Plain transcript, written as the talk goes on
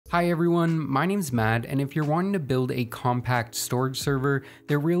Hi everyone, my name's Matt, and if you're wanting to build a compact storage server,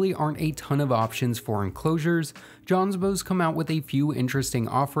 there really aren't a ton of options for enclosures. Johnsbo's come out with a few interesting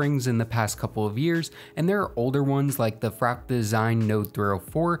offerings in the past couple of years, and there are older ones like the Frack Design Node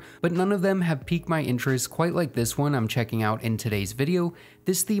 304, but none of them have piqued my interest quite like this one I'm checking out in today's video.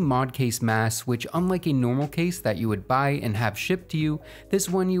 This is the Mod Case Mass, which unlike a normal case that you would buy and have shipped to you, this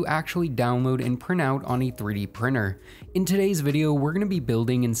one you actually download and print out on a 3D printer. In today's video, we're going to be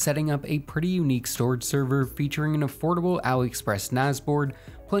building and setting up a pretty unique storage server featuring an affordable AliExpress NAS board,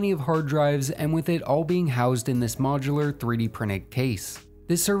 plenty of hard drives, and with it all being housed in this modular 3D printed case.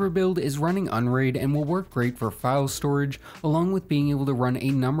 This server build is running Unraid and will work great for file storage, along with being able to run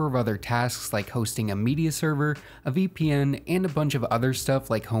a number of other tasks like hosting a media server, a VPN, and a bunch of other stuff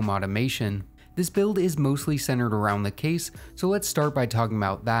like home automation. This build is mostly centered around the case, so let's start by talking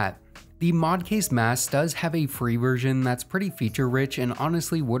about that. The Mod Case Mass does have a free version that's pretty feature rich and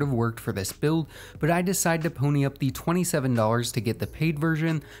honestly would have worked for this build, but I decided to pony up the $27 to get the paid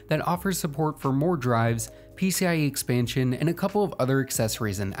version that offers support for more drives, PCIe expansion, and a couple of other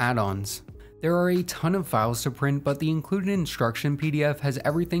accessories and add-ons. There are a ton of files to print, but the included instruction PDF has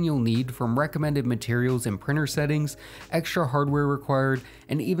everything you'll need from recommended materials and printer settings, extra hardware required,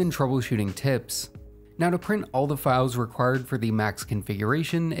 and even troubleshooting tips. Now, to print all the files required for the max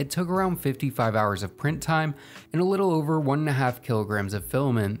configuration, it took around 55 hours of print time and a little over 1.5 kilograms of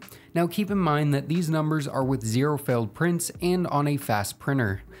filament. Now keep in mind that these numbers are with 0 failed prints and on a fast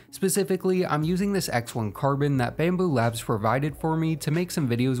printer. Specifically, I'm using this X1 Carbon that Bamboo Labs provided for me to make some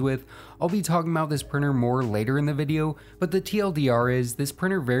videos with. I'll be talking about this printer more later in the video, but the TLDR is this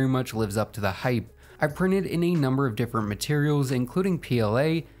printer very much lives up to the hype. I printed in a number of different materials including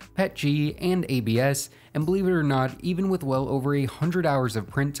PLA, PETG, and ABS, and believe it or not, even with well over 100 hours of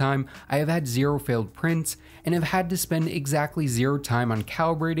print time, I have had 0 failed prints and have had to spend exactly 0 time on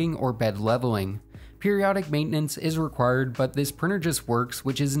calibrating or bed leveling. Periodic maintenance is required, but this printer just works,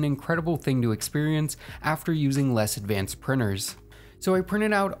 which is an incredible thing to experience after using less advanced printers. So I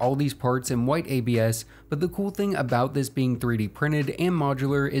printed out all these parts in white ABS, but the cool thing about this being 3D printed and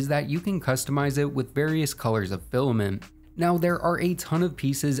modular is that you can customize it with various colors of filament. Now there are a ton of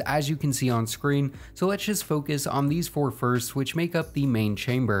pieces as you can see on screen, so let's just focus on these 4 first, which make up the main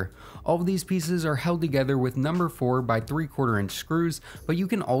chamber. All of these pieces are held together with number 4 by 3/4 inch screws, but you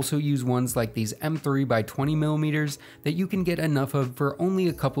can also use ones like these M3 by 20mm that you can get enough of for only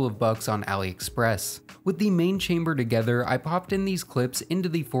a couple of bucks on AliExpress. With the main chamber together, I popped in these clips into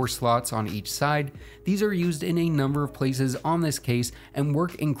the 4 slots on each side. These are used in a number of places on this case and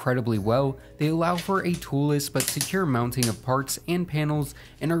work incredibly well. They allow for a toolless but secure mounting of parts and panels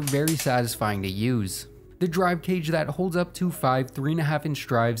and are very satisfying to use. The drive cage that holds up to 5 3.5 inch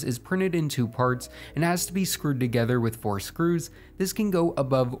drives is printed in 2 parts and has to be screwed together with 4 screws. This can go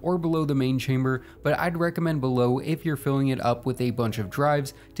above or below the main chamber, but I'd recommend below if you're filling it up with a bunch of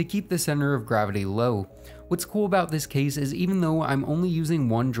drives to keep the center of gravity low. What's cool about this case is even though I'm only using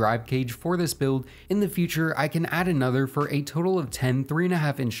 1 drive cage for this build, in the future I can add another for a total of 10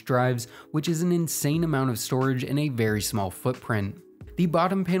 3.5 inch drives, which is an insane amount of storage in a very small footprint. The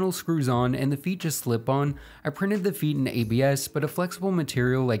bottom panel screws on and the feet just slip on. I printed the feet in ABS, but a flexible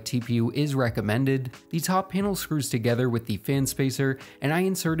material like TPU is recommended. The top panel screws together with the fan spacer, and I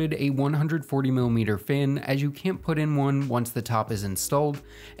inserted a 140mm fan as you can't put in one once the top is installed.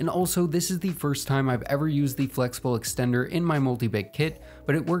 And also, this is the first time I've ever used the flexible extender in my multi-bit kit,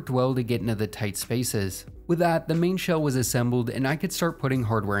 but it worked well to get into the tight spaces. With that, the main shell was assembled and I could start putting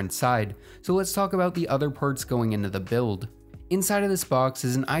hardware inside. So let's talk about the other parts going into the build. Inside of this box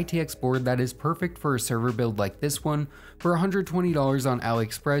is an ITX board that is perfect for a server build like this one. For $120 on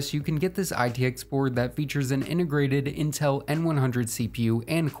AliExpress, you can get this ITX board that features an integrated Intel N100 CPU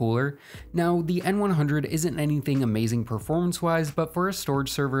and cooler. Now, the N100 isn't anything amazing performance-wise, but for a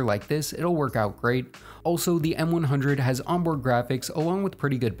storage server like this, it'll work out great. Also, the M100 has onboard graphics along with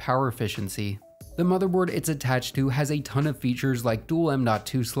pretty good power efficiency. The motherboard it's attached to has a ton of features like dual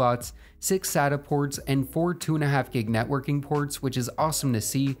M.2 slots, 6 SATA ports, and 4 2.5 gig networking ports, which is awesome to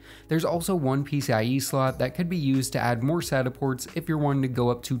see. There's also 1 PCIe slot that could be used to add more SATA ports if you're wanting to go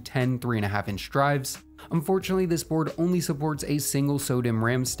up to 10 3.5 inch drives. Unfortunately, this board only supports a single SODIMM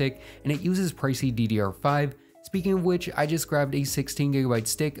RAM stick and it uses pricey DDR5. Speaking of which, I just grabbed a 16GB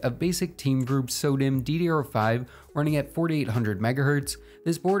stick of basic Team Group SODIMM DDR5 running at 4800 MHz.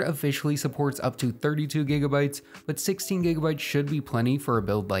 This board officially supports up to 32GB, but 16GB should be plenty for a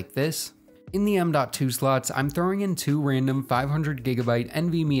build like this. In the M.2 slots, I'm throwing in 2 random 500GB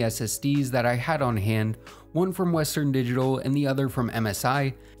NVMe SSDs that I had on hand. one from Western Digital and the other from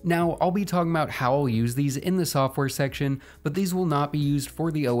MSI. Now, I'll be talking about how I'll use these in the software section, but these will not be used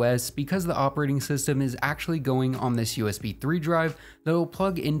for the OS because the operating system is actually going on this USB 3 drive that will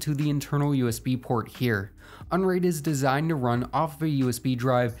plug into the internal USB port here. Unraid is designed to run off of a USB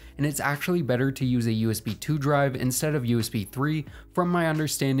drive, and it's actually better to use a USB 2 drive instead of USB 3 from my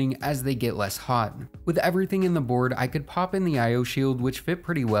understanding, as they get less hot. With everything in the board, I could pop in the IO shield, which fit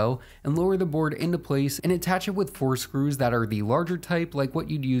pretty well, and lower the board into place and attach it with 4 screws that are the larger type, like what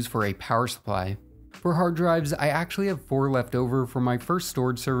you'd use for a power supply. For hard drives, I actually have 4 left over from my first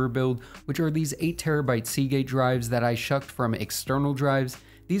storage server build, which are these 8TB Seagate drives that I shucked from external drives.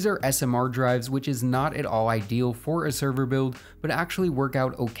 These are SMR drives, which is not at all ideal for a server build, but actually work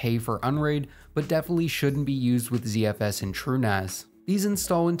out okay for Unraid, but definitely shouldn't be used with ZFS and TrueNAS. These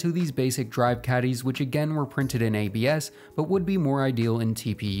install into these basic drive caddies, which again were printed in ABS, but would be more ideal in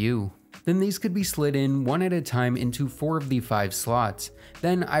TPU. Then these could be slid in one at a time into 4 of the 5 slots.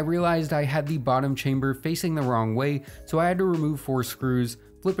 Then I realized I had the bottom chamber facing the wrong way, so I had to remove 4 screws,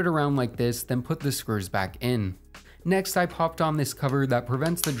 flip it around like this, then put the screws back in. Next, I popped on this cover that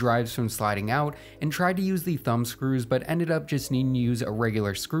prevents the drives from sliding out and tried to use the thumb screws, but ended up just needing to use a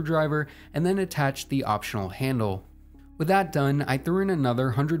regular screwdriver and then attach the optional handle. With that done, I threw in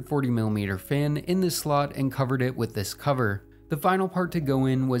another 140mm fan in this slot and covered it with this cover. The final part to go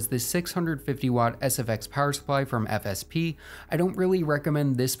in was this 650W SFX power supply from FSP. I don't really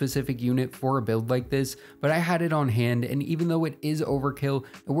recommend this specific unit for a build like this, but I had it on hand, and even though it is overkill,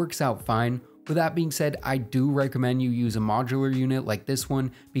 it works out fine. With that being said, I do recommend you use a modular unit like this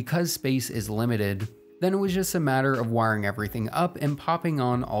one because space is limited. Then it was just a matter of wiring everything up and popping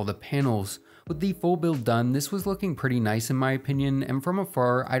on all the panels. With the full build done, this was looking pretty nice in my opinion, and from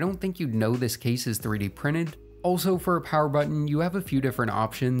afar, I don't think you'd know this case is 3D printed. Also, for a power button, you have a few different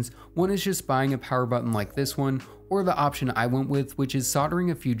options. One is just buying a power button like this one, or the option I went with, which is soldering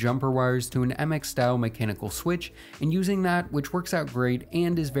a few jumper wires to an MX style mechanical switch and using that, which works out great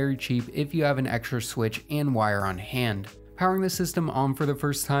and is very cheap if you have an extra switch and wire on hand. Powering the system on for the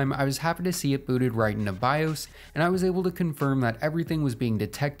first time, I was happy to see it booted right into BIOS, and I was able to confirm that everything was being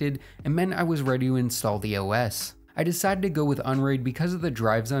detected and meant I was ready to install the OS. I decided to go with Unraid because of the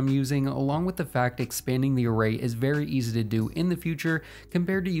drives I'm using, along with the fact expanding the array is very easy to do in the future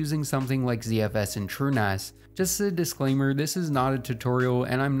compared to using something like ZFS and TrueNAS. Just as a disclaimer, this is not a tutorial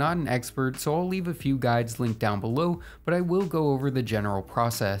and I'm not an expert, so I'll leave a few guides linked down below, but I will go over the general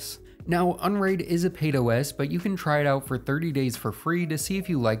process. Now, Unraid is a paid OS, but you can try it out for 30 days for free to see if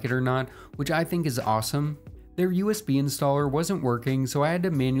you like it or not, which I think is awesome. Their USB installer wasn't working, so I had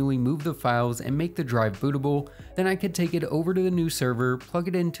to manually move the files and make the drive bootable. Then I could take it over to the new server, plug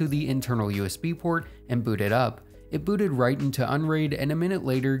it into the internal USB port, and boot it up. It booted right into Unraid, and a minute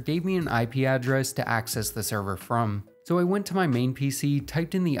later gave me an IP address to access the server from. So I went to my main PC,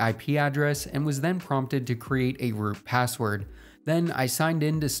 typed in the IP address, and was then prompted to create a root password. Then I signed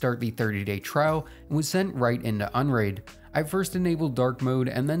in to start the 30-day trial and was sent right into Unraid. I first enabled dark mode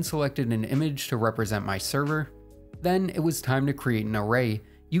and then selected an image to represent my server. Then it was time to create an array.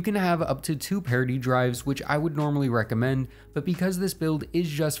 You can have up to 2 parity drives, which I would normally recommend, but because this build is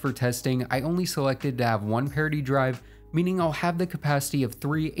just for testing, I only selected to have 1 parity drive, meaning I'll have the capacity of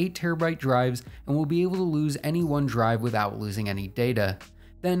 3 8TB drives and will be able to lose any one drive without losing any data.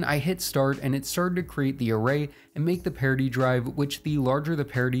 Then I hit start and it started to create the array and make the parity drive, which the larger the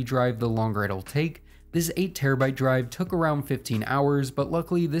parity drive, the longer it'll take. This 8TB drive took around 15 hours, but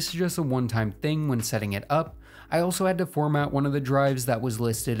luckily this is just a one-time thing when setting it up. I also had to format one of the drives that was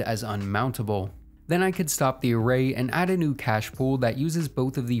listed as unmountable. Then I could stop the array and add a new cache pool that uses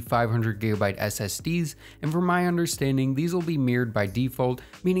both of the 500GB SSDs, and from my understanding these will be mirrored by default,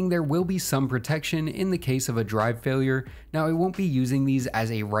 meaning there will be some protection in the case of a drive failure. Now I won't be using these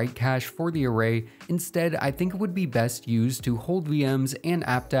as a write cache for the array, instead I think it would be best used to hold VMs and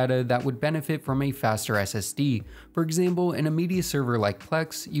app data that would benefit from a faster SSD. For example, in a media server like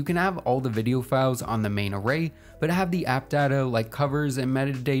Plex, you can have all the video files on the main array, but have the app data like covers and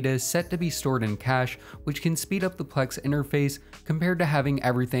metadata set to be stored in cache, which can speed up the Plex interface compared to having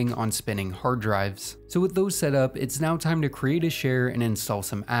everything on spinning hard drives. So with those set up, it's now time to create a share and install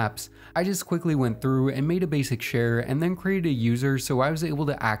some apps. I just quickly went through and made a basic share and then created a user so I was able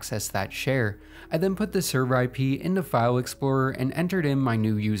to access that share. I then put the server IP into File Explorer and entered in my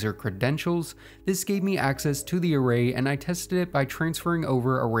new user credentials. This gave me access to the array and I tested it by transferring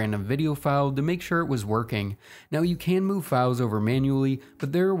over a random video file to make sure it was working. Now you can move files over manually,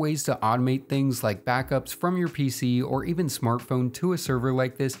 but there are ways to automate things like backups from your PC or even smartphone to a server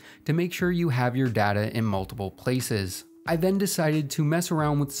like this to make sure you have your data in multiple places. I then decided to mess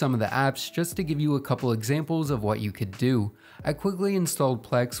around with some of the apps just to give you a couple examples of what you could do. I quickly installed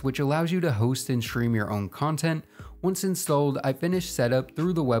Plex, which allows you to host and stream your own content. Once installed, I finished setup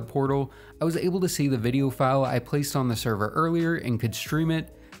through the web portal. I was able to see the video file I placed on the server earlier and could stream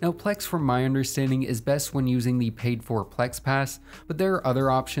it. Now Plex, from my understanding, is best when using the paid for Plex Pass, but there are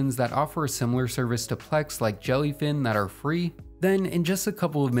other options that offer a similar service to Plex like Jellyfin that are free. Then in just a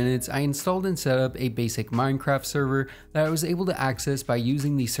couple of minutes, I installed and set up a basic Minecraft server that I was able to access by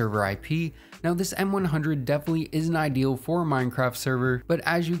using the server IP. Now this M100 definitely isn't ideal for a Minecraft server, but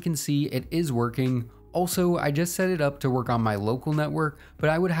as you can see, it is working. Also, I just set it up to work on my local network,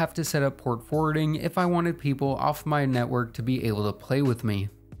 but I would have to set up port forwarding if I wanted people off my network to be able to play with me.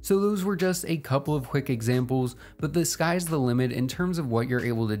 So those were just a couple of quick examples, but the sky's the limit in terms of what you're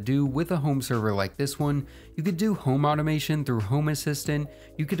able to do with a home server like this one. You could do home automation through Home Assistant,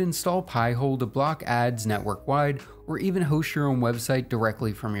 you could install Pi-hole to block ads network-wide, or even host your own website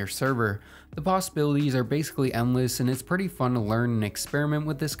directly from your server. The possibilities are basically endless, and it's pretty fun to learn and experiment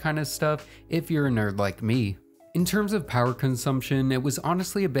with this kind of stuff if you're a nerd like me. In terms of power consumption, it was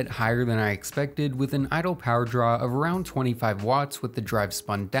honestly a bit higher than I expected, with an idle power draw of around 25 watts with the drive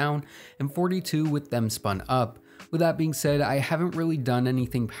spun down and 42 with them spun up. With that being said, I haven't really done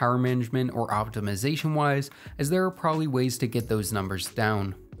anything power management or optimization wise, as there are probably ways to get those numbers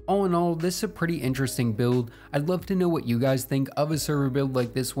down. All in all, this is a pretty interesting build. I'd love to know what you guys think of a server build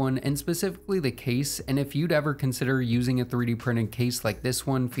like this one, and specifically the case, and if you'd ever consider using a 3D printed case like this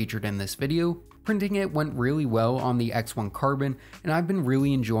one featured in this video. Printing it went really well on the X1 Carbon, and I've been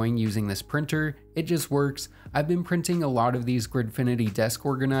really enjoying using this printer. It just works. I've been printing a lot of these Gridfinity desk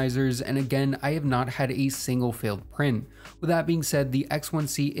organizers, and again, I have not had a single failed print. With that being said, the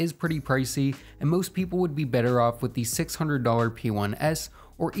X1C is pretty pricey, and most people would be better off with the $600 P1S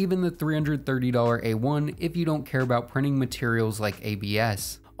or even the $330 A1 if you don't care about printing materials like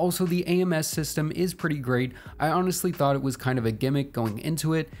ABS. Also, the AMS system is pretty great. I honestly thought it was kind of a gimmick going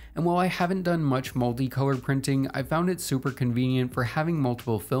into it, and while I haven't done much multicolor printing, I found it super convenient for having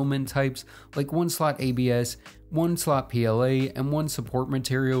multiple filament types like 1 slot ABS, 1 slot PLA, and 1 support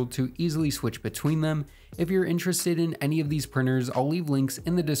material to easily switch between them. If you're interested in any of these printers, I'll leave links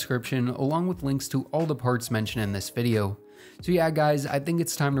in the description along with links to all the parts mentioned in this video. So yeah guys, I think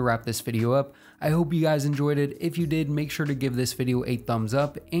it's time to wrap this video up. I hope you guys enjoyed it. If you did, make sure to give this video a thumbs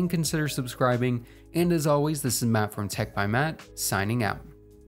up and consider subscribing. And as always, this is Matt from Tech by Matt, signing out.